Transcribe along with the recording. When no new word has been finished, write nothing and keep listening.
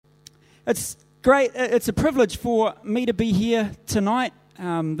It's great. It's a privilege for me to be here tonight.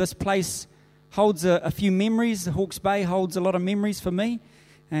 This place holds a few memories. The Hawke's Bay holds a lot of memories for me.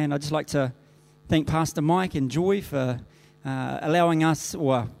 And I'd just like to thank Pastor Mike and Joy for allowing us,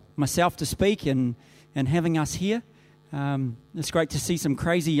 or myself, to speak and having us here. It's great to see some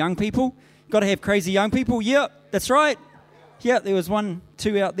crazy young people. Got to have crazy young people. Yep, that's right. Yeah, there was 1,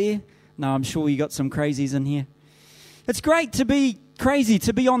 2 out there. No, I'm sure you got some crazies in here. It's great to be crazy,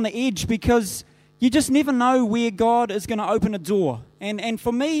 to be on the edge, because you just never know where God is going to open a door. And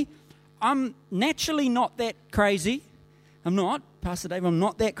for me, I'm naturally not that crazy. I'm not. Pastor Dave, I'm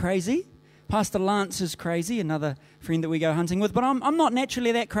not that crazy. Pastor Lance is crazy, another friend that we go hunting with. But I'm not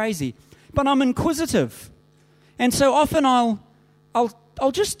naturally that crazy. But I'm inquisitive. And so often I'll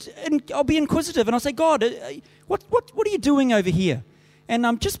be inquisitive, and I'll say, God, what are you doing over here?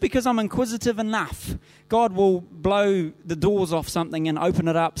 And just because I'm inquisitive enough, God will blow the doors off something and open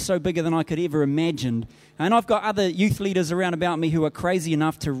it up so bigger than I could ever imagine. And I've got other youth leaders around about me who are crazy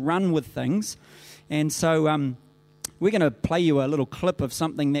enough to run with things. And so we're going to play you a little clip of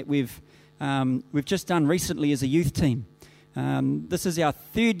something that we've just done recently as a youth team. This is our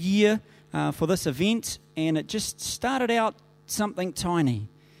 3rd year for this event, and it just started out something tiny.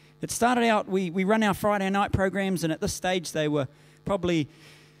 It started out, we run our Friday night programs, and at this stage they were probably,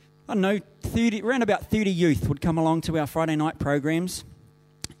 I don't know, around about 30 youth would come along to our Friday night programs.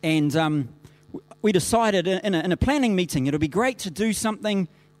 And we decided in a planning meeting it would be great to do something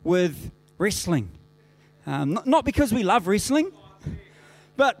with wrestling. Not because we love wrestling,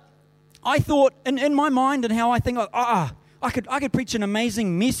 but I thought in my mind and how I think, I could preach an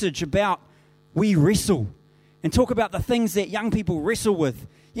amazing message about we wrestle and talk about the things that young people wrestle with.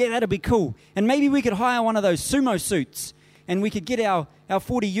 Yeah, that'd be cool. And maybe we could hire one of those sumo suits, and we could get our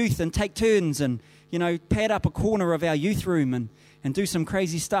 40 youth and take turns and, pad up a corner of our youth room and do some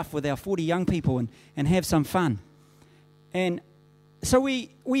crazy stuff with our 40 young people and have some fun. And so we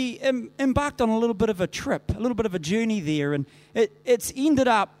embarked on a little bit of a trip, a little bit of a journey there, and it's ended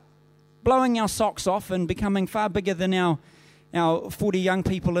up blowing our socks off and becoming far bigger than our 40 young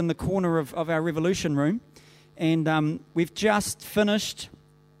people in the corner of our Revolution room. And we've just finished.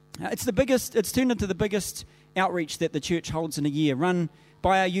 It's turned into the biggest outreach that the church holds in a year, run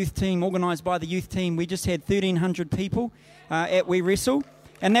by our youth team, organised by the youth team. We just had 1,300 people at We Wrestle,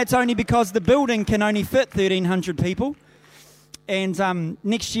 and that's only because the building can only fit 1,300 people. And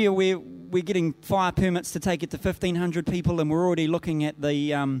next year we're getting fire permits to take it to 1,500 people, and we're already looking at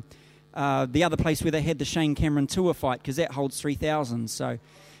the other place where they had the Shane Cameron tour fight, because that holds 3,000. So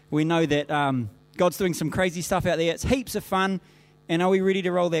we know that God's doing some crazy stuff out there. It's heaps of fun. And are we ready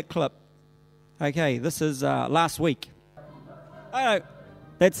to roll that clip? Okay, this is last week. Oh,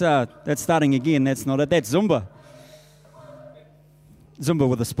 that's starting again. That's not it. That's Zumba. Zumba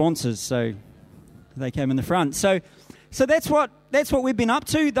were the sponsors, so they came in the front. So that's what we've been up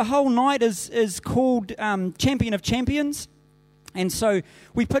to. The whole night is called Champion of Champions. And so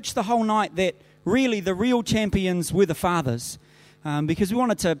we pitched the whole night that really the real champions were the fathers. Because we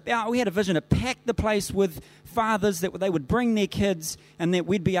had a vision to pack the place with fathers, that they would bring their kids and that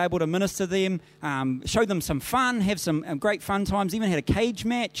we'd be able to minister to them, show them some fun, have some great fun times, even had a cage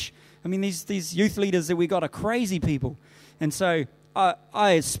match. I mean, these youth leaders that we got are crazy people. And so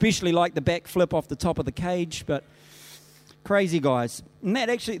I especially like the backflip off the top of the cage, but crazy guys. And that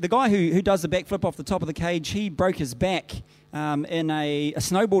actually, the guy who does the backflip off the top of the cage, he broke his back in a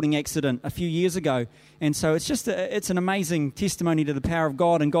snowboarding accident a few years ago. And so it's just it's an amazing testimony to the power of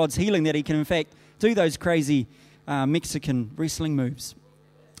God and God's healing, that he can in fact do those crazy Mexican wrestling moves.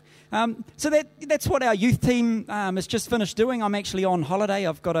 So that's what our youth team has just finished doing. I'm actually on holiday.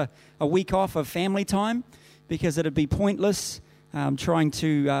 I've got a week off of family time, because it'd be pointless trying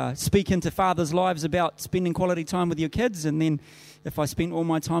to speak into fathers' lives about spending quality time with your kids, and then if I spent all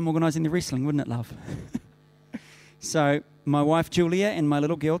my time organising the wrestling, wouldn't it, love? So my wife Julia and my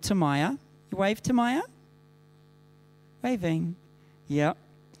little girl Tamaya. You wave, Tamaya? Waving. Yeah.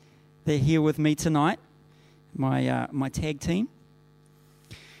 They're here with me tonight, my tag team.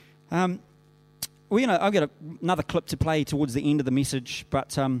 I've got another clip to play towards the end of the message, but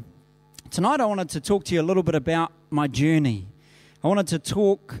tonight I wanted to talk to you a little bit about my journey. I wanted to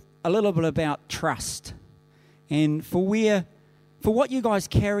talk a little bit about trust. And for what you guys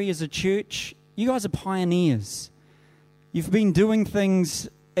carry as a church, you guys are pioneers. You've been doing things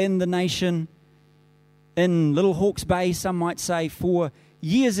in the nation, in Little Hawke's Bay, some might say, for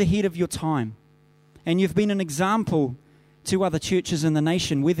years ahead of your time. And you've been an example to other churches in the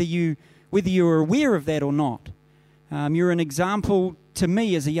nation, whether you're aware of that or not. You're an example to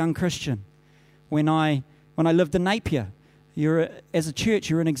me as a young Christian. When I lived in Napier, As a church,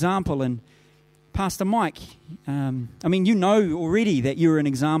 you're an example. And Pastor Mike, you know already that you're an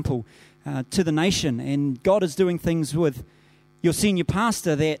example to the nation. And God is doing things with your senior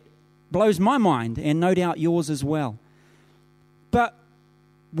pastor that blows my mind, and no doubt yours as well. But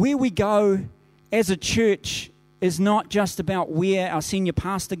where we go as a church is not just about where our senior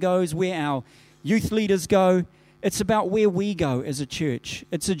pastor goes, where our youth leaders go. It's about where we go as a church.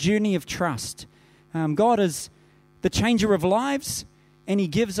 It's a journey of trust. God is the changer of lives, and He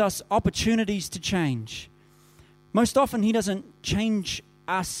gives us opportunities to change. Most often, He doesn't change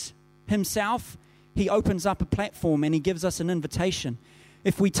us Himself. He opens up a platform and He gives us an invitation.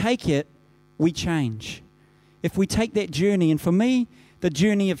 If we take it, we change. If we take that journey, and for me, the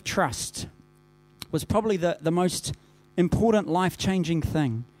journey of trust was probably the most important life-changing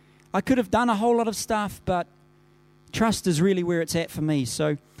thing. I could have done a whole lot of stuff, but trust is really where it's at for me.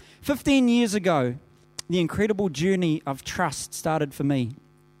 So 15 years ago, the incredible journey of trust started for me.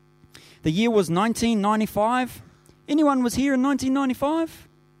 The year was 1995. Anyone was here in 1995?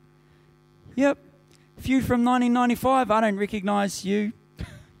 Yep. A few from 1995. I don't recognise you.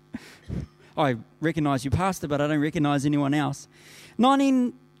 I recognise you, Pastor, but I don't recognise anyone else.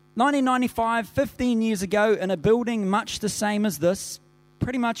 1995, 15 years ago, in a building much the same as this,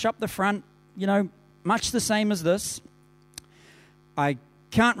 pretty much up the front, much the same as this. I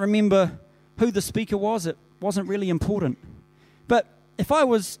can't remember who the speaker was. It wasn't really important. But if I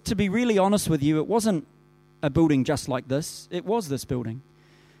was to be really honest with you, it wasn't a building just like this. It was this building.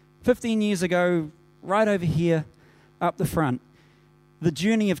 15 years ago, right over here, up the front, the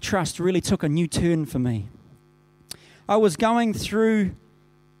journey of trust really took a new turn for me. I was going through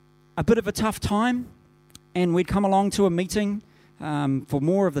a bit of a tough time, and we'd come along to a meeting for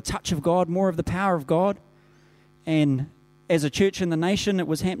more of the touch of God, more of the power of God. And as a church in the nation, it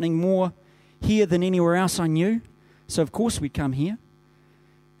was happening more here than anywhere else I knew. So of course we'd come here.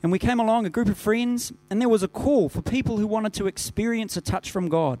 And we came along, a group of friends, and there was a call for people who wanted to experience a touch from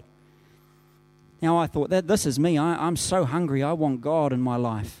God. Now I thought, this is me. I'm so hungry. I want God in my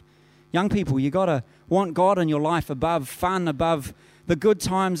life. Young people, you got to want God in your life above fun, above the good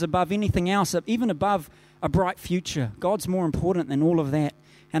times, above anything else, even above a bright future. God's more important than all of that.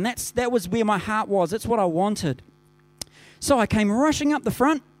 And that was where my heart was. That's what I wanted. So I came rushing up the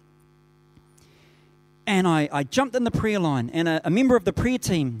front, and I jumped in the prayer line, and a member of the prayer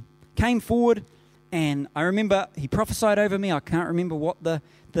team came forward, and I remember he prophesied over me. I can't remember what the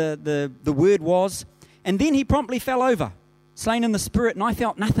word was. And then he promptly fell over, slain in the spirit, and I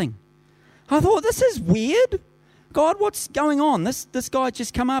felt nothing. I thought, this is weird. God, what's going on? This guy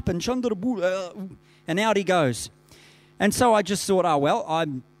just come up and out he goes. And so I just thought,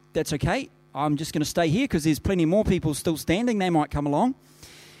 that's okay. I'm just going to stay here because there's plenty more people still standing. They might come along.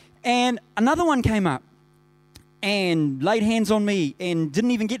 And another one came up and laid hands on me and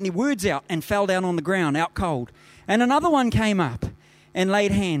didn't even get any words out and fell down on the ground, out cold. And another one came up and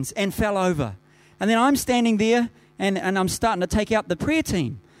laid hands and fell over. And then I'm standing there and I'm starting to take out the prayer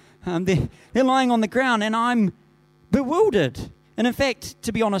team. They're lying on the ground and I'm bewildered. And in fact,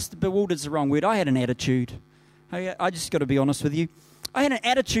 to be honest, bewildered is the wrong word. I had an attitude. I just got to be honest with you. I had an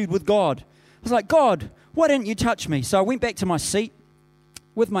attitude with God. I was like, God, why didn't you touch me? So I went back to my seat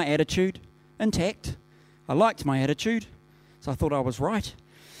with my attitude intact. I liked my attitude, so I thought I was right.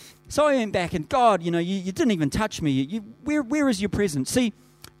 So I went back and, God, you didn't even touch me. Where is your presence? See,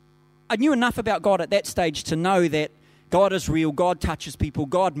 I knew enough about God at that stage to know that God is real, God touches people,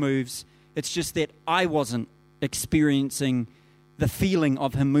 God moves. It's just that I wasn't experiencing the feeling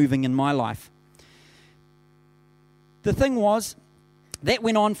of Him moving in my life. The thing was, that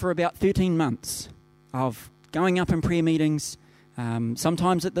went on for about 13 months of going up in prayer meetings,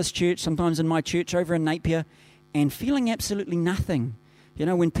 sometimes at this church, sometimes in my church over in Napier, and feeling absolutely nothing.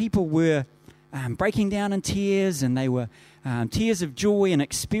 When people were breaking down in tears, and they were tears of joy and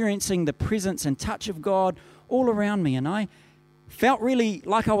experiencing the presence and touch of God all around me, and I felt really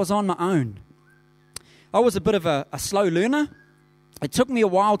like I was on my own. I was a bit of a slow learner. It took me a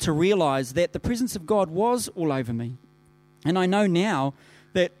while to realize that the presence of God was all over me. And I know now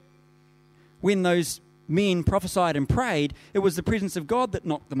that when those men prophesied and prayed, it was the presence of God that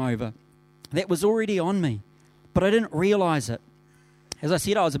knocked them over. That was already on me, but I didn't realize it. As I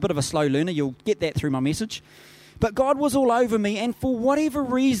said, I was a bit of a slow learner. You'll get that through my message. But God was all over me, and for whatever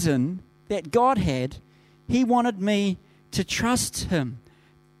reason that God had, He wanted me to trust Him,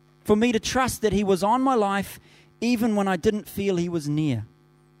 for me to trust that He was on my life even when I didn't feel He was near.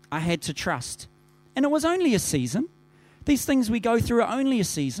 I had to trust. And it was only a season. These things we go through are only a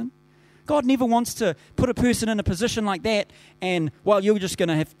season. God never wants to put a person in a position like that and, you're just going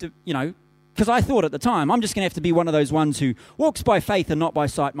to have to, Because I thought at the time, I'm just going to have to be one of those ones who walks by faith and not by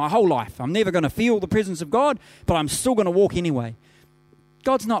sight my whole life. I'm never going to feel the presence of God, but I'm still going to walk anyway.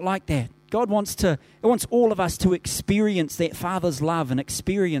 God's not like that. God wants all of us to experience that Father's love and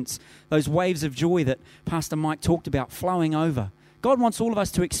experience those waves of joy that Pastor Mike talked about flowing over. God wants all of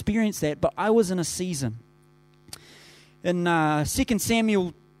us to experience that, but I was in a season. In 2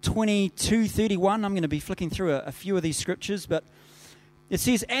 Samuel 22:31, I'm going to be flicking through a few of these scriptures, but it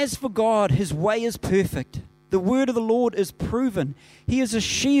says, "As for God, his way is perfect. The word of the Lord is proven. He is a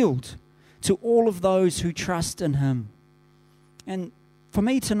shield to all of those who trust in him." And for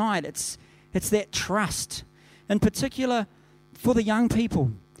me tonight, it's that trust, in particular for the young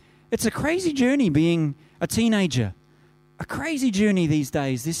people. It's a crazy journey being a teenager, a crazy journey these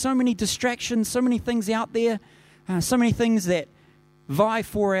days. There's so many distractions, so many things out there, so many things that vie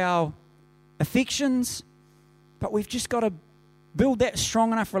for our affections, but we've just got to build that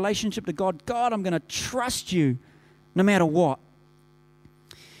strong enough relationship to God. God, I'm going to trust you no matter what.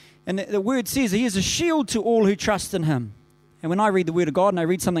 And the word says he is a shield to all who trust in him. And when I read the word of God and I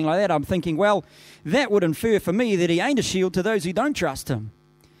read something like that, I'm thinking, well, that would infer for me that he ain't a shield to those who don't trust him.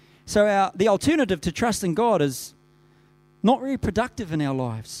 So the alternative to trusting God is not very productive in our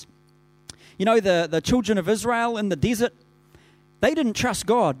lives. You know, the children of Israel in the desert, they didn't trust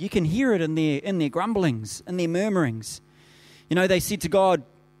God. You can hear it in their grumblings, in their murmurings. You know, they said to God,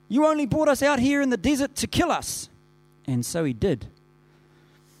 "You only brought us out here in the desert to kill us." And so he did.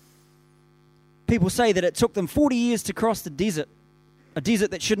 People say that it took them 40 years to cross the desert, a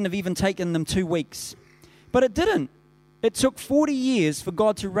desert that shouldn't have even taken them 2 weeks. But it didn't. It took 40 years for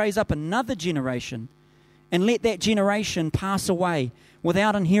God to raise up another generation and let that generation pass away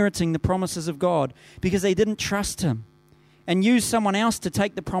without inheriting the promises of God because they didn't trust him and used someone else to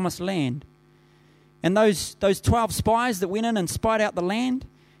take the promised land. And those 12 spies that went in and spied out the land,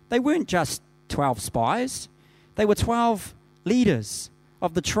 they weren't just 12 spies. They were 12 leaders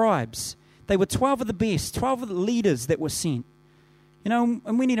of the tribes. They were 12 of the best, 12 of the leaders that were sent. You know,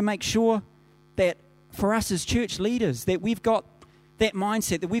 and we need to make sure that for us as church leaders, that we've got that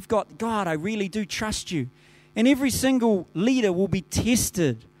mindset, that we've got, God, I really do trust you. And every single leader will be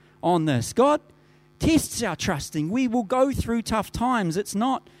tested on this. God tests our trusting. We will go through tough times. It's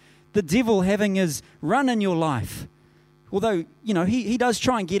not the devil having his run in your life. Although, you know, he does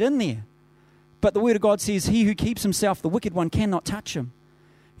try and get in there. But the word of God says, he who keeps himself, the wicked one, cannot touch him.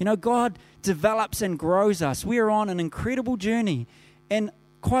 You know, God develops and grows us. We are on an incredible journey. And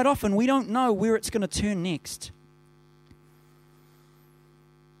quite often we don't know where it's going to turn next.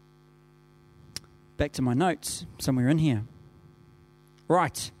 Back to my notes, somewhere in here.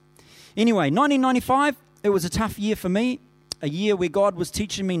 Right. Anyway, 1995, it was a tough year for me. A year where God was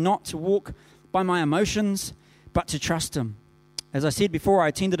teaching me not to walk by my emotions, but to trust him. As I said before, I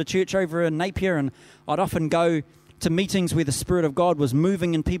attended a church over in Napier, and I'd often go to meetings where the Spirit of God was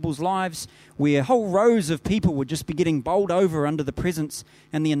moving in people's lives, where whole rows of people would just be getting bowled over under the presence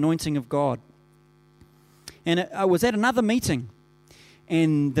and the anointing of God. And I was at another meeting,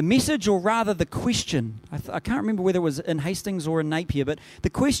 and the message, or rather the question, I can't remember whether it was in Hastings or in Napier, but the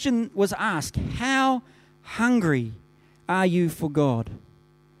question was asked, how hungry are you for God?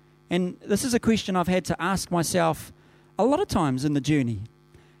 And this is a question I've had to ask myself a lot of times in the journey.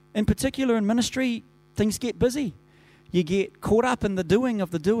 In particular in ministry, things get busy. You get caught up in the doing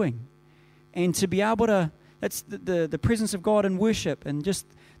of the doing. And to be able to, that's the presence of God in worship, and just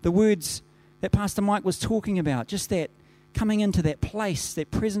the words that Pastor Mike was talking about, just that coming into that place,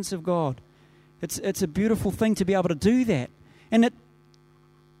 that presence of God. It's a beautiful thing to be able to do that. And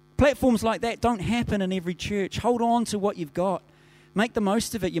platforms like that don't happen in every church. Hold on to what you've got. Make the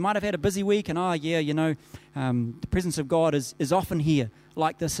most of it. You might have had a busy week and, the presence of God is often here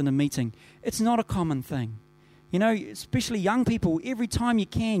like this in a meeting. It's not a common thing. You know, especially young people, every time you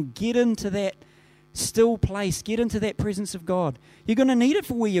can, get into that still place, get into that presence of God. You're going to need it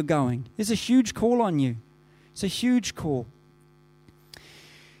for where you're going. There's a huge call on you. It's a huge call.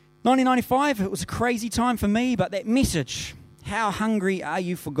 1995, it was a crazy time for me, but that message, how hungry are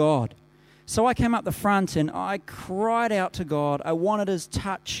you for God? So I came up the front and I cried out to God. I wanted his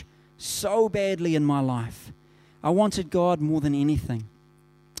touch so badly in my life. I wanted God more than anything.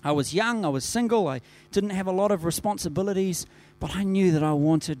 I was young, I was single, I didn't have a lot of responsibilities, but I knew that I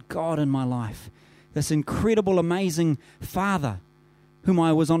wanted God in my life. This incredible, amazing Father whom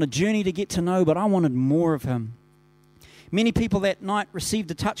I was on a journey to get to know, but I wanted more of him. Many people that night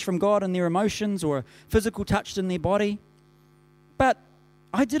received a touch from God in their emotions or a physical touch in their body, but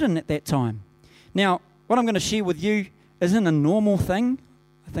I didn't at that time. Now, what I'm going to share with you isn't a normal thing.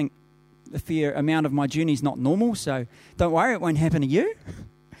 I think a fair amount of my journey is not normal, so don't worry, it won't happen to you.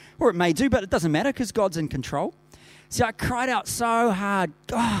 or it may do, but it doesn't matter because God's in control. See, I cried out so hard,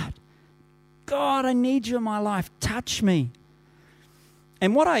 God, I need you in my life. Touch me.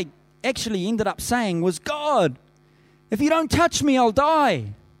 And what I actually ended up saying was, God, if you don't touch me, I'll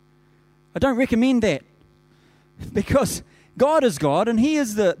die. I don't recommend that, because God is God, and He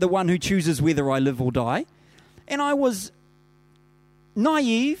is the one who chooses whether I live or die. And I was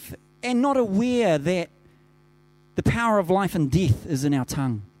naive and not aware that the power of life and death is in our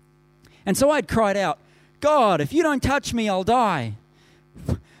tongue. And so I'd cried out, God, if you don't touch me, I'll die.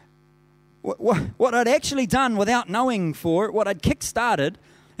 What I'd actually done without knowing for it, what I'd kick-started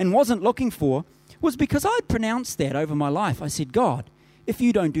and wasn't looking for, was because I'd pronounced that over my life. I said, God, if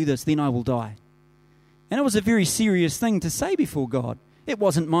you don't do this, then I will die. And it was a very serious thing to say before God. It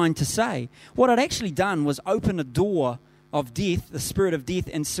wasn't mine to say. What I'd actually done was open a door of death, the spirit of death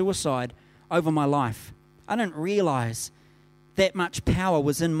and suicide, over my life. I didn't realize that much power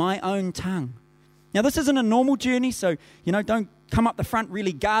was in my own tongue. Now, this isn't a normal journey, so, don't come up the front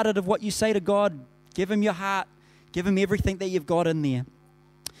really guarded of what you say to God. Give Him your heart. Give Him everything that you've got in there.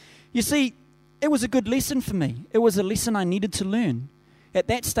 You see, it was a good lesson for me. It was a lesson I needed to learn. At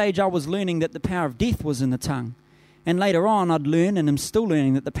that stage, I was learning that the power of death was in the tongue. And later on, I'd learn, and I'm still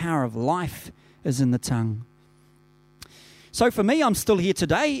learning, that the power of life is in the tongue. So for me, I'm still here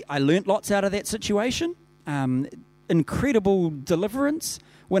today. I learnt lots out of that situation. Incredible deliverance.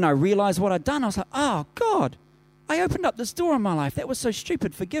 When I realized what I'd done, I was like, oh, God, I opened up this door in my life. That was so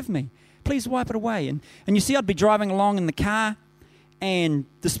stupid. Forgive me. Please wipe it away. And you see, I'd be driving along in the car, and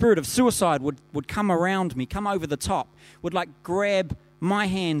the spirit of suicide would come around me, come over the top, would grab my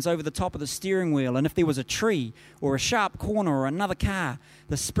hands over the top of the steering wheel. And if there was a tree or a sharp corner or another car,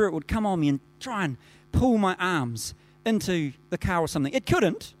 the spirit would come on me and try and pull my arms into the car or something. It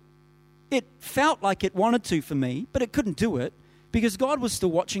couldn't. It felt like it wanted to for me, but it couldn't do it because God was still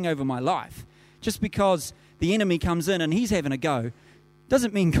watching over my life. Just because the enemy comes in and he's having a go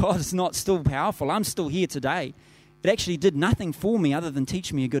doesn't mean God is not still powerful. I'm still here today. It actually did nothing for me other than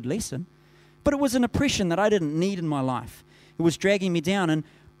teach me a good lesson. But it was an oppression that I didn't need in my life. It was dragging me down. And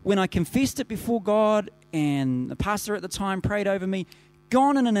when I confessed it before God, and the pastor at the time prayed over me,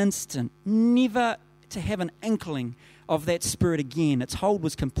 gone in an instant, never to have an inkling of that spirit again. Its hold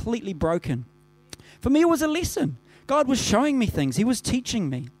was completely broken. For me, it was a lesson. God was showing me things. He was teaching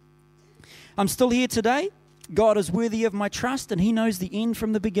me. I'm still here today. God is worthy of my trust, and He knows the end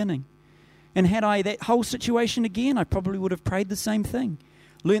from the beginning. And had I that whole situation again, I probably would have prayed the same thing,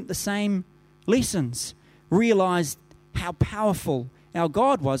 learnt the same lessons, realized how powerful our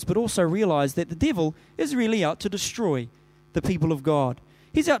God was, but also realized that the devil is really out to destroy the people of God.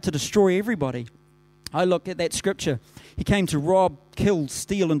 He's out to destroy everybody. I look at that scripture. He came to rob, kill,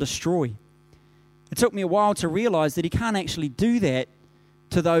 steal, and destroy. It took me a while to realize that He can't actually do that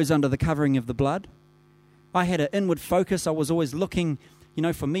to those under the covering of the blood. I had an inward focus. I was always looking,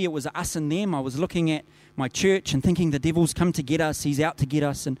 for me it was us and them. I was looking at my church and thinking the devil's come to get us. He's out to get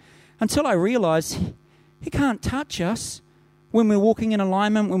us. And until I realized he can't touch us when we're walking in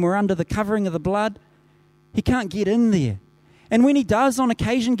alignment, when we're under the covering of the blood. He can't get in there. And when he does on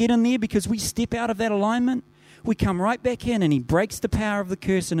occasion get in there because we step out of that alignment, we come right back in and he breaks the power of the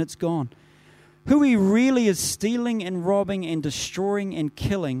curse and it's gone. Who he really is stealing and robbing and destroying and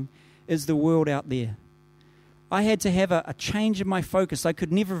killing is the world out there. I had to have a change in my focus. I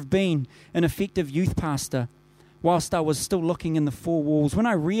could never have been an effective youth pastor whilst I was still looking in the four walls. When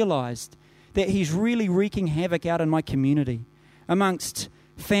I realized that he's really wreaking havoc out in my community, amongst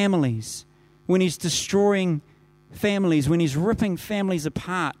families, when he's destroying families, when he's ripping families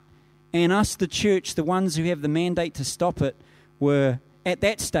apart, and us, the church, the ones who have the mandate to stop it, were at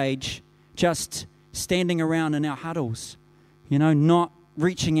that stage just standing around in our huddles, not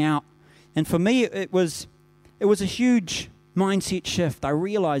reaching out. And for me, it was a huge mindset shift. I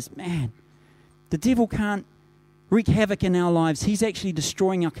realized, man, the devil can't wreak havoc in our lives. He's actually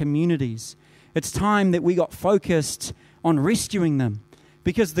destroying our communities. It's time that we got focused on rescuing them,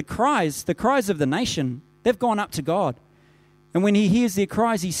 because the cries of the nation, they've gone up to God. And when he hears their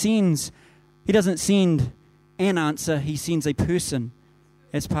cries, he doesn't send an answer, he sends a person.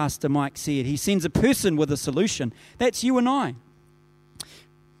 As Pastor Mike said, he sends a person with a solution. That's you and I.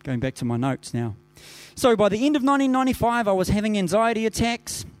 Going back to my notes now. So by the end of 1995, I was having anxiety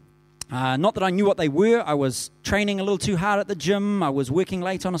attacks. Not that I knew what they were. I was training a little too hard at the gym. I was working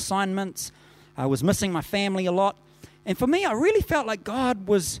late on assignments. I was missing my family a lot. And for me, I really felt like God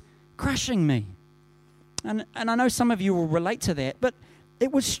was crushing me. And I know some of you will relate to that, but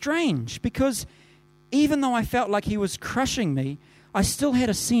it was strange because even though I felt like he was crushing me, I still had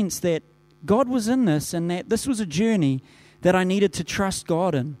a sense that God was in this and that this was a journey that I needed to trust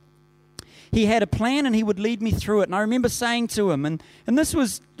God in. He had a plan and he would lead me through it. And I remember saying to him, and this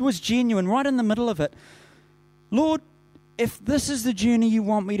was genuine, right in the middle of it, Lord, if this is the journey you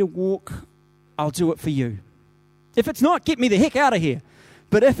want me to walk, I'll do it for you. If it's not, get me the heck out of here.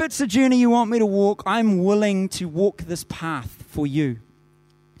 But if it's the journey you want me to walk, I'm willing to walk this path for you.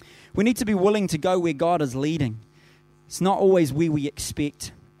 We need to be willing to go where God is leading. It's not always where we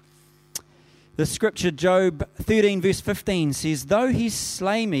expect. The scripture, Job 13 verse 15 says, though he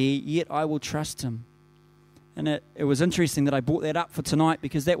slay me, yet I will trust him. And it was interesting that I brought that up for tonight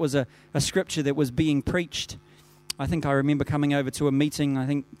because that was a scripture that was being preached. I think I remember coming over to a meeting, I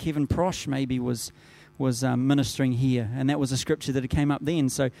think Kevin Prosh maybe was ministering here, and that was a scripture that came up then.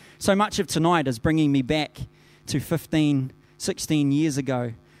 So much of tonight is bringing me back to 15, 16 years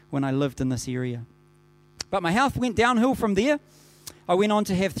ago when I lived in this area. But my health went downhill from there. I went on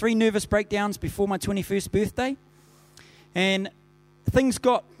to have 3 nervous breakdowns before my 21st birthday, and things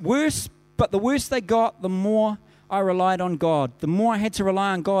got worse, but the worse they got, the more I relied on God. The more I had to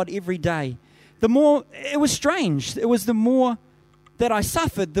rely on God every day. The more, it was strange. It was the more that I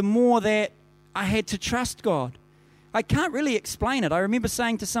suffered, the more that I had to trust God. I can't really explain it. I remember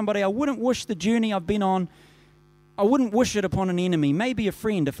saying to somebody, I wouldn't wish the journey I've been on, I wouldn't wish it upon an enemy, maybe a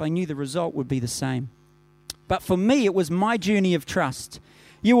friend, if I knew the result would be the same. But for me, it was my journey of trust.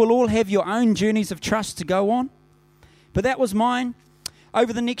 You will all have your own journeys of trust to go on, but that was mine.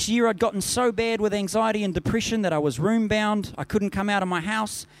 Over the next year, I'd gotten so bad with anxiety and depression that I was room-bound. I couldn't come out of my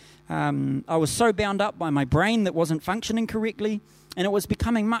house. I was so bound up by my brain that wasn't functioning correctly, and it was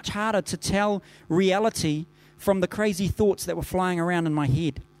becoming much harder to tell reality from the crazy thoughts that were flying around in my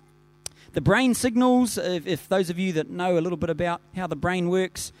head. The brain signals, if those of you that know a little bit about how the brain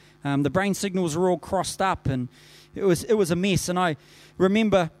works, the brain signals were all crossed up, and it was a mess. And I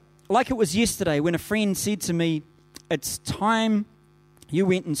remember, like it was yesterday, when a friend said to me, it's time you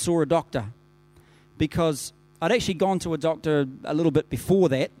went and saw a doctor, because I'd actually gone to a doctor a little bit before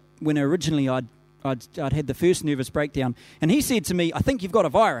that, when originally I'd had the first nervous breakdown, and he said to me, I think you've got a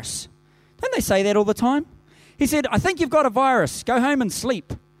virus. Don't they say that all the time? He said, I think you've got a virus. Go home and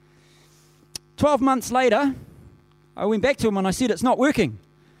sleep. 12 months later, I went back to him and I said, it's not working.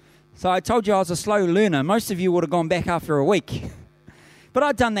 So I told you I was a slow learner. Most of you would have gone back after a week. But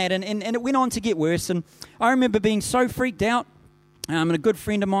I'd done that, and it went on to get worse. And I remember being so freaked out. And a good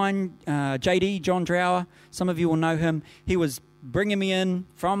friend of mine, JD, John Drower, some of you will know him, he was bringing me in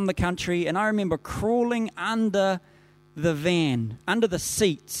from the country, and I remember crawling under the van, under the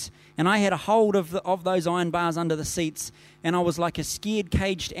seats, and I had a hold of those iron bars under the seats, and I was like a scared,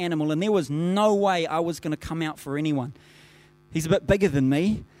 caged animal, and there was no way I was going to come out for anyone. He's a bit bigger than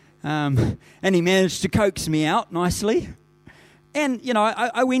me, and he managed to coax me out nicely. And, you know,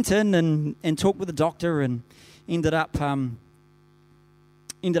 I went in and talked with the doctor and ended up on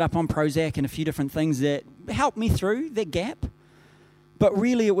Prozac and a few different things that helped me through that gap. But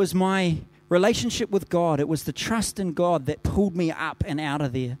really it was my relationship with God. It was the trust in God that pulled me up and out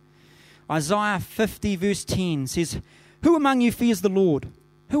of there. Isaiah 50 verse 10 says, who among you fears the Lord?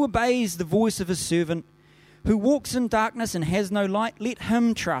 Who obeys the voice of his servant? Who walks in darkness and has no light? Let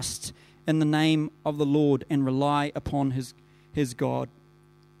him trust in the name of the Lord and rely upon his God.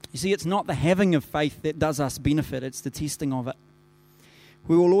 You see, it's not the having of faith that does us benefit. It's the testing of it.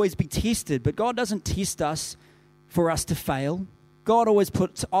 We will always be tested, but God doesn't test us for us to fail. God always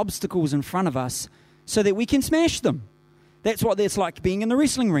puts obstacles in front of us so that we can smash them. That's what it's like being in the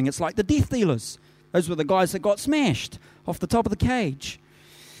wrestling ring. It's like the death dealers. Those were the guys that got smashed off the top of the cage.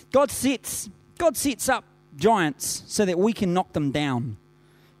 God sets up giants so that we can knock them down.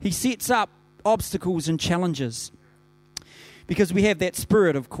 He sets up obstacles and challenges because we have that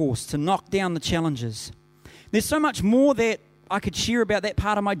spirit, of course, to knock down the challenges. There's so much more that I could share about that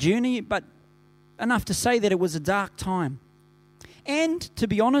part of my journey, but enough to say that it was a dark time. And to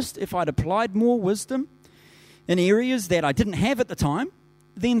be honest, if I'd applied more wisdom in areas that I didn't have at the time,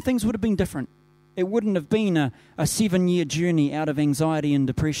 then things would have been different. It wouldn't have been a 7-year journey out of anxiety and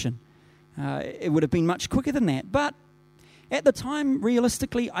depression. It would have been much quicker than that. But at the time,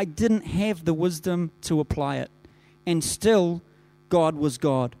 realistically, I didn't have the wisdom to apply it. And still, God was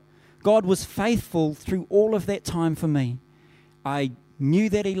God. God was faithful through all of that time for me. I knew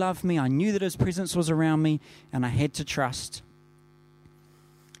that he loved me. I knew that his presence was around me, and I had to trust.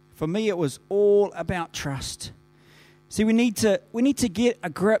 For me, it was all about trust. See, we need to get a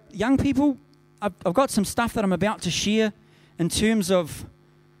grip. Young people, I've got some stuff that I'm about to share in terms of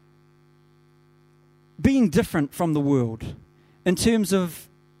being different from the world, in terms of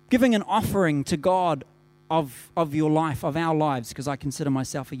giving an offering to God of your life, of our lives, because I consider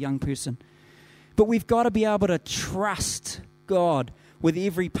myself a young person. But we've got to be able to trust God with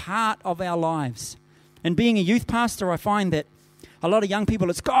every part of our lives. And being a youth pastor, I find that a lot of young people,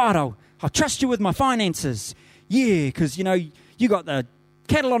 it's, God, I'll trust you with my finances. Yeah, because, you got the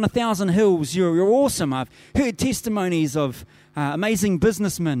cattle on 1,000 hills. You're awesome. I've heard testimonies of amazing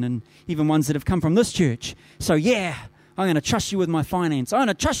businessmen and even ones that have come from this church. So, yeah, I'm going to trust you with my finance. I'm going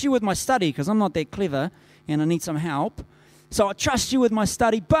to trust you with my study because I'm not that clever and I need some help. So I trust you with my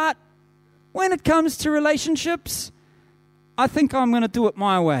study. But when it comes to relationships, I think I'm going to do it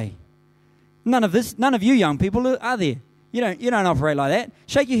my way. None of you young people are there. You don't operate like that.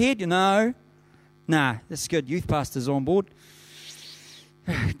 Shake your head, Nah, that's good. Youth pastors on board.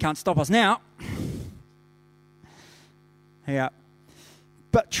 Can't stop us now. Yeah.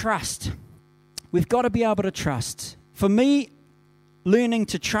 But trust. We've got to be able to trust. For me, learning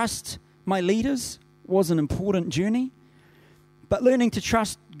to trust my leaders was an important journey. But learning to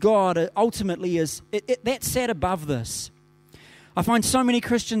trust God ultimately that sat above this. I find so many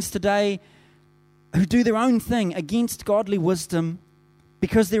Christians today who do their own thing against godly wisdom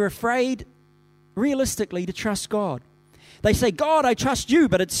because they're afraid, realistically, to trust God. They say, God, I trust you,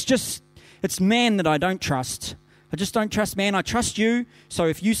 but it's man that I don't trust. I just don't trust man. I trust you, so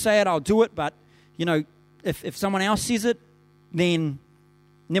if you say it, I'll do it, but, if someone else says it, then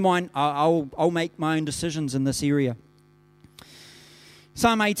never mind, I'll make my own decisions in this area.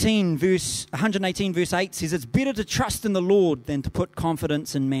 Psalm 118, verse 8 says, it's better to trust in the Lord than to put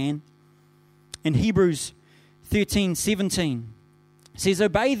confidence in man. And Hebrews 13:17 says,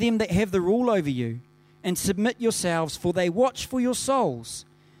 obey them that have the rule over you, and submit yourselves, for they watch for your souls,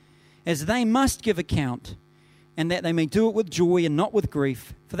 as they must give account, and that they may do it with joy and not with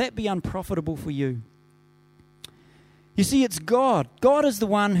grief, for that be unprofitable for you. You see, it's God. God is the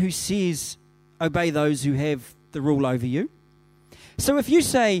one who says, obey those who have the rule over you. So if you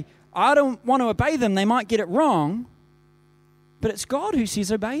say, I don't want to obey them, they might get it wrong, but it's God who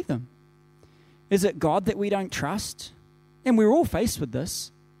says obey them. Is it God that we don't trust? And we're all faced with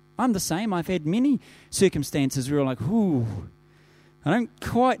this. I'm the same. I've had many circumstances where we're like, I don't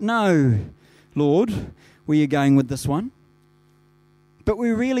quite know, Lord, where you're going with this one. But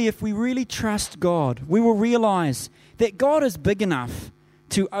if we really trust God, we will realize that God is big enough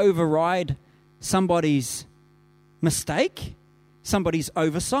to override somebody's mistake, somebody's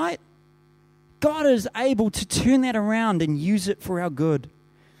oversight. God is able to turn that around and use it for our good.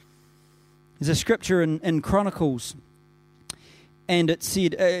 There's a scripture in Chronicles, and it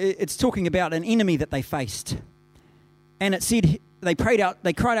said it's talking about an enemy that they faced, and it said they cried out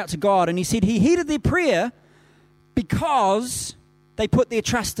to God, and He said He heeded their prayer because they put their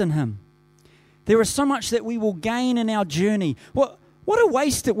trust in Him. There is so much that we will gain in our journey. What a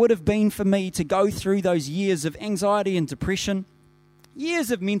waste it would have been for me to go through those years of anxiety and depression, years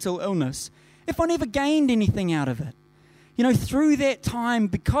of mental illness, if I never gained anything out of it. Through that time,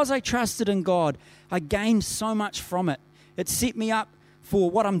 because I trusted in God, I gained so much from it. It set me up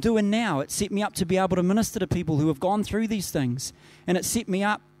for what I'm doing now. It set me up to be able to minister to people who have gone through these things. And it set me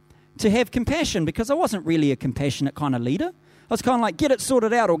up to have compassion, because I wasn't really a compassionate kind of leader. I was kind of like, get it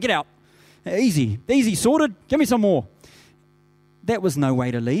sorted out or get out. Easy sorted, give me some more. That was no way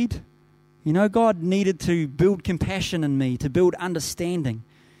to lead. God needed to build compassion in me, to build understanding.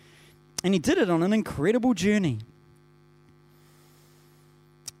 And He did it on an incredible journey.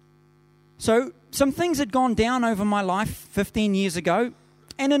 So some things had gone down over my life 15 years ago,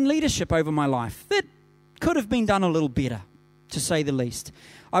 and in leadership over my life that could have been done a little better, to say the least.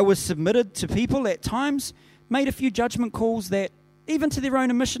 I was submitted to people at times, made a few judgment calls that, even to their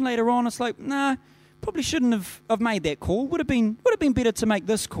own admission later on, it's like, probably shouldn't have made that call. Would have been better to make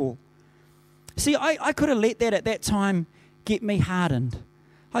this call. See, I could have let that at that time get me hardened.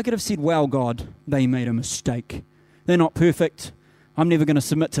 I could have said, well, God, they made a mistake. They're not perfect. I'm never going to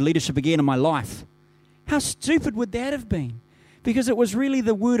submit to leadership again in my life. How stupid would that have been? Because it was really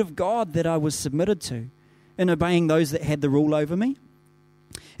the word of God that I was submitted to in obeying those that had the rule over me.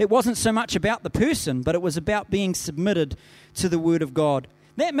 It wasn't so much about the person, but it was about being submitted to the word of God.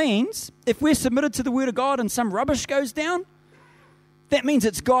 That means if we're submitted to the word of God and some rubbish goes down, that means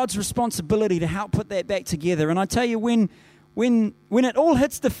it's God's responsibility to help put that back together. And I tell you, when it all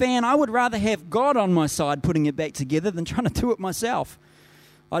hits the fan, I would rather have God on my side putting it back together than trying to do it myself.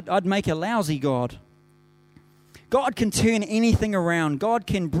 I'd make a lousy God. God can turn anything around. God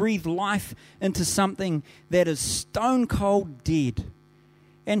can breathe life into something that is stone cold dead.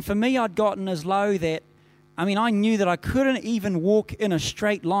 And for me, I'd gotten as low that, I knew that I couldn't even walk in a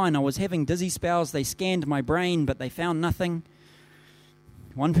straight line. I was having dizzy spells. They scanned my brain, but they found nothing.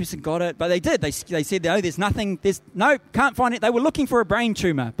 One person got it, but they did. They said, no, there's nothing. Can't find it. They were looking for a brain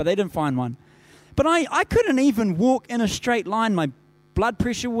tumor, but they didn't find one. But I couldn't even walk in a straight line. My blood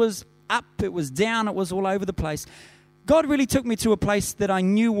pressure was up, it was down, it was all over the place. God really took me to a place that I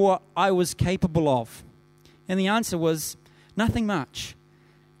knew what I was capable of. And the answer was nothing much.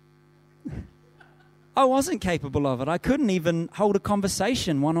 I wasn't capable of it. I couldn't even hold a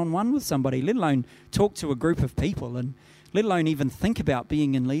conversation one-on-one with somebody, let alone talk to a group of people, and let alone even think about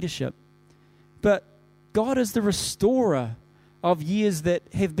being in leadership. But God is the restorer of years that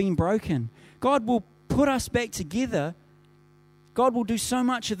have been broken. God will put us back together. God will do so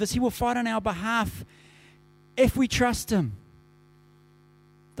much of this. He will fight on our behalf if we trust Him.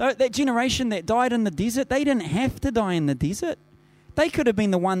 That generation that died in the desert, they didn't have to die in the desert. They could have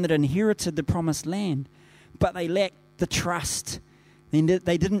been the one that inherited the promised land, but they lacked the trust.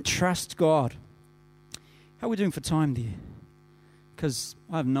 They didn't trust God. How are we doing for time there? Because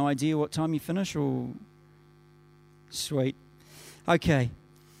I have no idea what time you finish. Or sweet. Okay.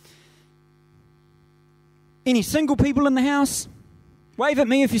 Any single people in the house? Wave at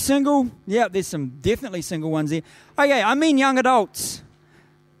me if you're single. Yeah, there's some definitely single ones there. Okay, I mean young adults.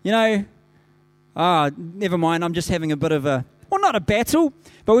 You know, never mind, I'm just having a bit of a, well, not a battle,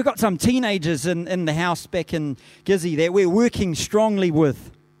 but we've got some teenagers in the house back in Gizzy that we're working strongly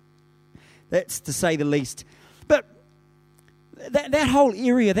with. That's to say the least. But that whole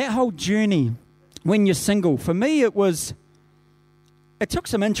area, that whole journey when you're single, for me it took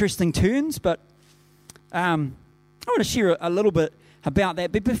some interesting turns, but I want to share a little bit about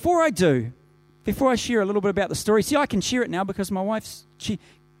that. But before I share a little bit about the story, see, I can share it now because my wife's,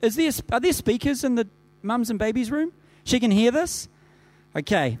 are there speakers in the mums and babies room? She can hear this?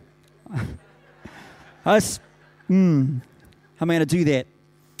 Okay. How am I going to do that?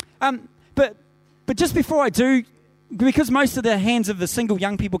 But just before I do, because most of the hands of the single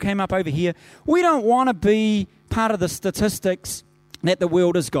young people came up over here, we don't want to be part of the statistics that the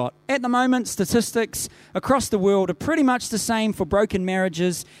world has got. At the moment, statistics across the world are pretty much the same for broken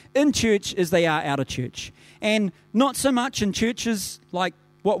marriages in church as they are out of church. And not so much in churches like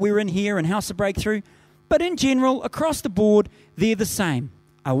what we're in here in House of Breakthrough, but in general, across the board, they're the same.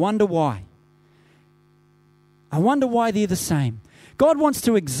 I wonder why. I wonder why they're the same. God wants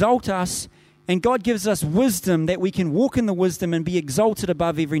to exalt us, and God gives us wisdom that we can walk in the wisdom and be exalted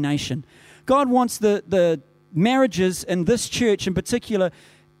above every nation. God wants the marriages in this church in particular,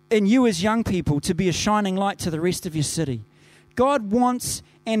 and you as young people, to be a shining light to the rest of your city. God wants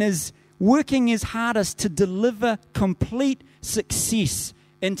and is working his hardest to deliver complete success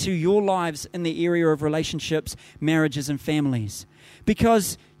into your lives in the area of relationships, marriages, and families.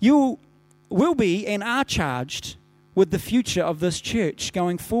 Because you will be and are charged with the future of this church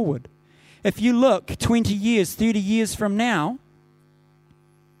going forward. If you look 20 years, 30 years from now,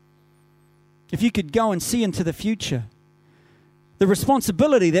 if you could go and see into the future, the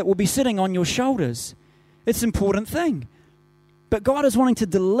responsibility that will be sitting on your shoulders, it's an important thing. But God is wanting to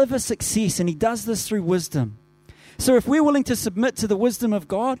deliver success, and he does this through wisdom. So if we're willing to submit to the wisdom of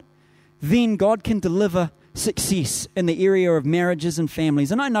God, then God can deliver success in the area of marriages and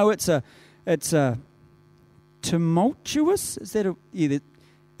families. And I know it's tumultuous.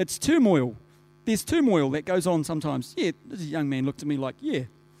 It's turmoil. There's turmoil that goes on sometimes. Yeah, this young man looked at me like, yeah,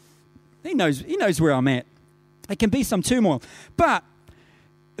 he knows where I'm at. It can be some turmoil. But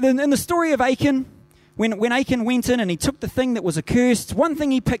in the story of Achan, when Achan went in and he took the thing that was accursed, one thing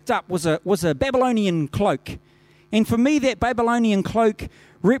he picked up was a Babylonian cloak. And for me, that Babylonian cloak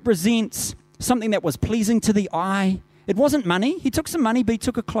represents something that was pleasing to the eye. It wasn't money. He took some money, but he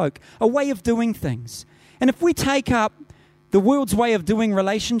took a cloak, a way of doing things. And if we take up the world's way of doing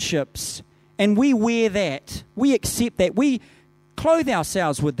relationships and we wear that, we accept that, we clothe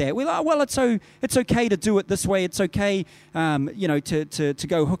ourselves with that. We're like, well, it's okay to do it this way. It's okay, to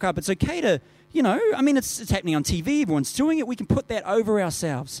go hook up. It's okay to, it's happening on TV. Everyone's doing it. We can put that over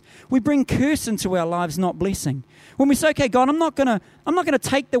ourselves. We bring curse into our lives, not blessing. When we say, okay, God, I'm not gonna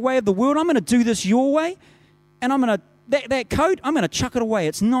take the way of the world. I'm gonna do this your way, and that coat, I'm gonna chuck it away.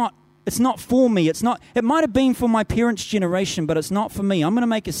 It's not for me. It might have been for my parents' generation, but it's not for me. I'm gonna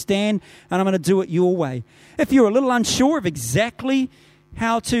make a stand, and I'm gonna do it your way. If you're a little unsure of exactly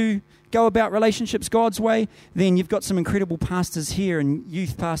how to go about relationships God's way, then you've got some incredible pastors here and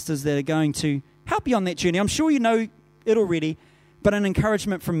youth pastors that are going to help you on that journey. I'm sure you know it already, but an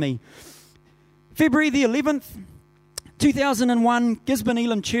encouragement from me. February the 11th, 2001, Gisborne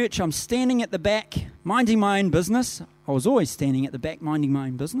Elim Church. I'm standing at the back, minding my own business. I was always standing at the back, minding my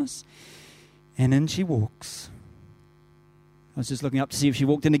own business. And in she walks. I was just looking up to see if she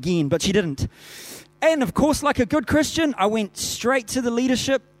walked in again, but she didn't. And of course, like a good Christian, I went straight to the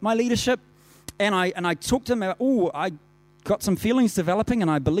leadership, and I talked to them about, I got some feelings developing, and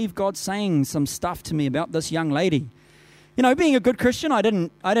I believe God's saying some stuff to me about this young lady. You know, being a good Christian, I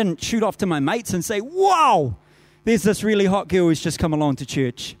didn't shoot off to my mates and say, wow, there's this really hot girl who's just come along to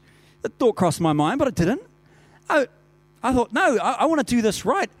church. The thought crossed my mind, but I didn't. I thought, no, I want to do this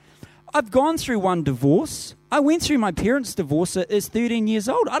right. I've gone through one divorce. I went through my parents' divorce at 13 years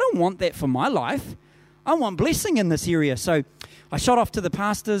old. I don't want that for my life. I want blessing in this area. So I shot off to the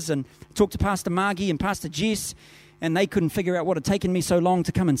pastors and talked to Pastor Margie and Pastor Jess, and they couldn't figure out what had taken me so long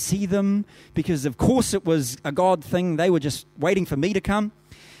to come and see them because, of course, it was a God thing. They were just waiting for me to come.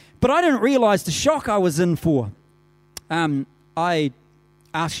 But I didn't realize the shock I was in for. I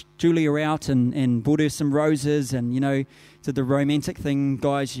asked Julia out and bought her some roses and, did the romantic thing.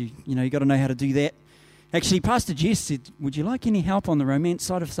 Guys, you got to know how to do that. Actually, Pastor Jess said, would you like any help on the romance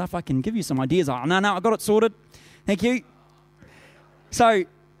side of stuff? I can give you some ideas. No, I got it sorted. Thank you. So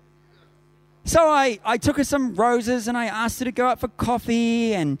I took her some roses and I asked her to go out for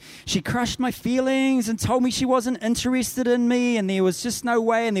coffee, and she crushed my feelings and told me she wasn't interested in me and there was just no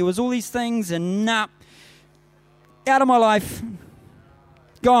way and there was all these things and out of my life,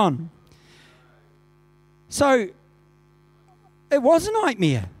 gone. So it was a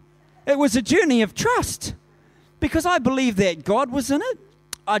nightmare. It was a journey of trust because I believed that God was in it.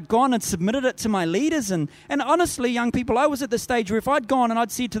 I'd gone and submitted it to my leaders. And honestly, young people, I was at the stage where if I'd gone and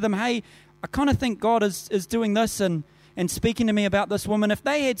I'd said to them, hey, I kind of think God is doing this and speaking to me about this woman. If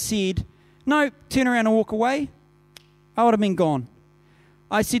they had said, no, turn around and walk away, I would have been gone.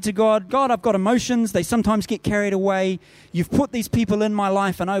 I said to God, I've got emotions. They sometimes get carried away. You've put these people in my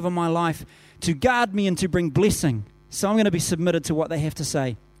life and over my life to guard me and to bring blessing. So I'm going to be submitted to what they have to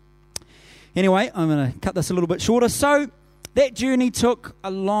say. Anyway, I'm going to cut this a little bit shorter. So that journey took a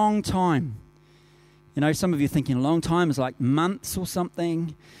long time. Some of you are thinking a long time is like months or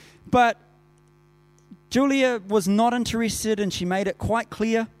something. But Julia was not interested, and she made it quite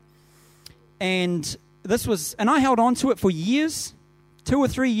clear. And I held on to it for years. 2 or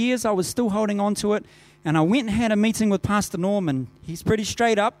 3 years I was still holding on to it. And I went and had a meeting with Pastor Norm, and he's pretty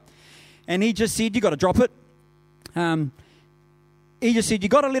straight up. And he just said, you got to drop it. He just said, you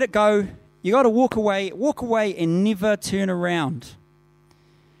got to let it go. You got to walk away and never turn around.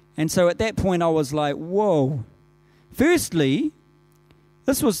 And so at that point I was like, whoa. Firstly,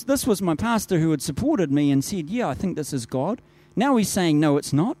 this was my pastor who had supported me and said, yeah, I think this is God. Now he's saying, no,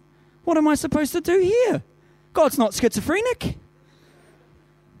 it's not. What am I supposed to do here? God's not schizophrenic.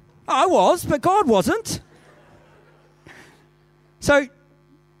 I was, but God wasn't. So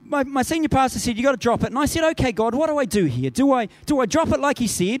my senior pastor said, you got to drop it. And I said, okay, God, what do I do here? Do I drop it like he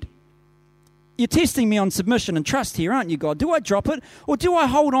said? You're testing me on submission and trust here, aren't you, God? Do I drop it or do I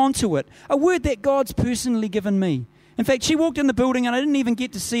hold on to it? A word that God's personally given me. In fact, she walked in the building and I didn't even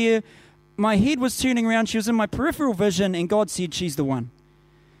get to see her. My head was turning around. She was in my peripheral vision and God said, she's the one.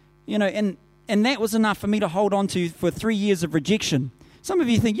 And that was enough for me to hold on to for 3 years of rejection. Some of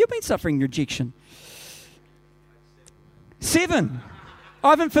you think, you've been suffering rejection. 7. I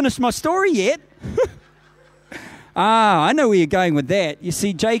haven't finished my story yet. I know where you're going with that. You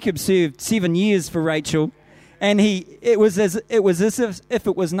see, Jacob served 7 years for Rachel, and it was as if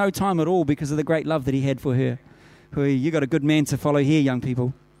it was no time at all because of the great love that he had for her. You got a good man to follow here, young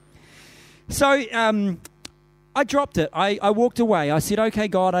people. So I dropped it. I walked away. I said, okay,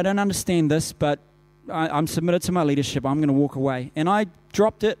 God, I don't understand this, but I'm submitted to my leadership. I'm going to walk away. And I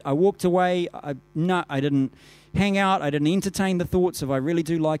dropped it. I walked away. I didn't hang out. I didn't entertain the thoughts of I really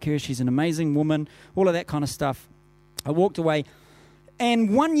do like her. She's an amazing woman. All of that kind of stuff. I walked away.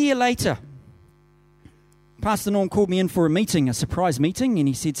 And 1 year later, Pastor Norm called me in for a meeting, a surprise meeting, and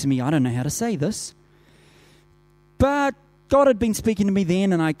he said to me, I don't know how to say this, but God had been speaking to me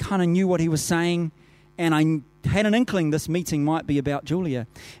then, and I kind of knew what he was saying, and I had an inkling this meeting might be about Julia.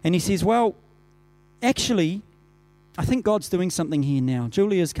 And he says, well, actually, I think God's doing something here now.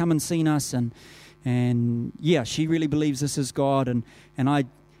 Julia's come and seen us, and yeah, she really believes this is God. And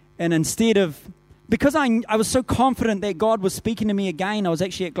instead of, because I was so confident that God was speaking to me again, I was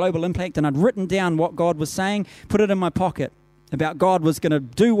actually at Global Impact, and I'd written down what God was saying, put it in my pocket, about God was going to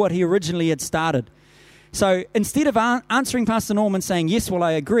do what he originally had started. So instead of answering Pastor Norman saying, yes, well,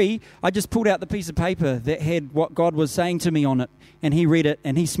 I agree, I just pulled out the piece of paper that had what God was saying to me on it, and he read it,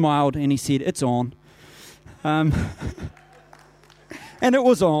 and he smiled, and he said, it's on. And it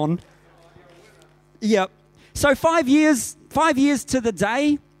was on. Yep. So 5 years to the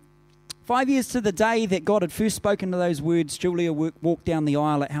day, 5 years to the day that God had first spoken to those words, Julia walked down the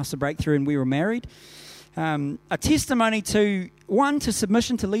aisle at House of Breakthrough, and we were married. A testimony to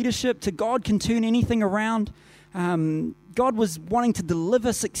submission to leadership, to God can turn anything around. God was wanting to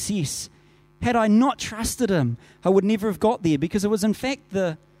deliver success. Had I not trusted him, I would never have got there, because it was in fact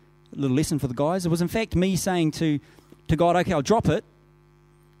a little lesson for the guys, it was in fact me saying to to God, okay, I'll drop it.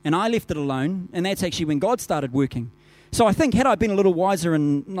 And I left it alone, and that's actually when God started working. So I think had I been a little wiser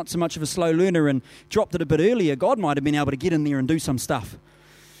and not so much of a slow learner and dropped it a bit earlier, God might have been able to get in there and do some stuff.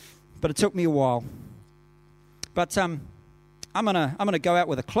 But it took me a while. But I'm gonna go out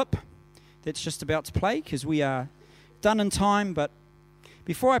with a clip that's just about to play because we are done in time. But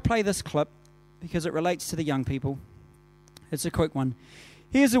before I play this clip, because it relates to the young people, it's a quick one.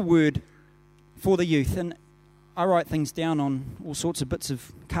 Here's a word for the youth, and I write things down on all sorts of bits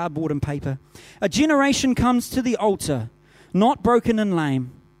of cardboard and paper. A generation comes to the altar, not broken and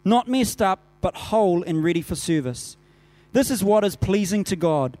lame, not messed up, but whole and ready for service. This is what is pleasing to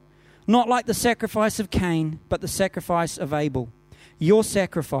God, not like the sacrifice of Cain, but the sacrifice of Abel. Your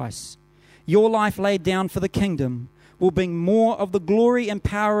sacrifice, your life laid down for the kingdom, will bring more of the glory and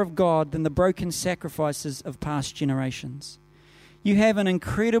power of God than the broken sacrifices of past generations. You have an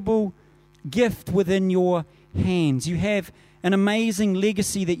incredible gift within your hands. You have an amazing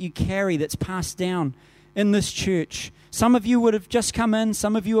legacy that you carry that's passed down in this church. Some of you would have just come in,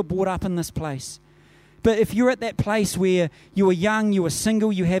 some of you are brought up in this place. But if you're at that place where you are young, you are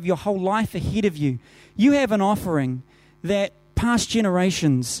single, you have your whole life ahead of you, you have an offering that past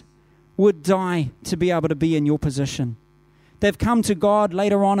generations would die to be able to be in your position. They've come to God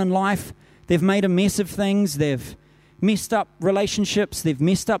later on in life, they've made a mess of things, they've messed up relationships, they've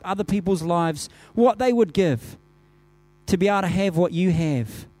messed up other people's lives. What they would give to be able to have what you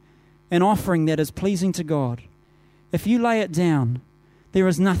have, an offering that is pleasing to God. If you lay it down, there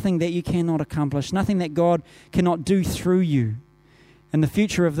is nothing that you cannot accomplish, nothing that God cannot do through you. And the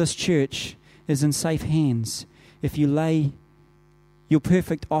future of this church is in safe hands if you lay your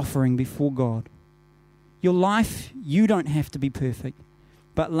perfect offering before God. Your life, you don't have to be perfect,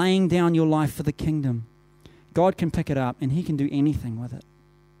 but laying down your life for the kingdom, God can pick it up and He can do anything with it.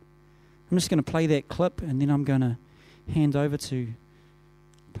 I'm just going to play that clip and then I'm going to hand over to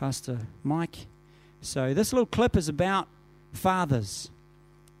Pastor Mike. So this little clip is about fathers.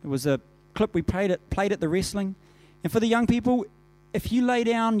 It was a clip we played at the wrestling. And for the young people, if you lay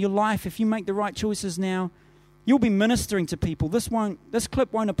down your life, if you make the right choices now, you'll be ministering to people. This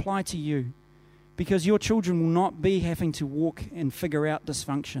clip won't apply to you because your children will not be having to walk and figure out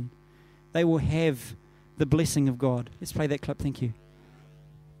dysfunction. They will have the blessing of God. Let's play that clip. Thank you.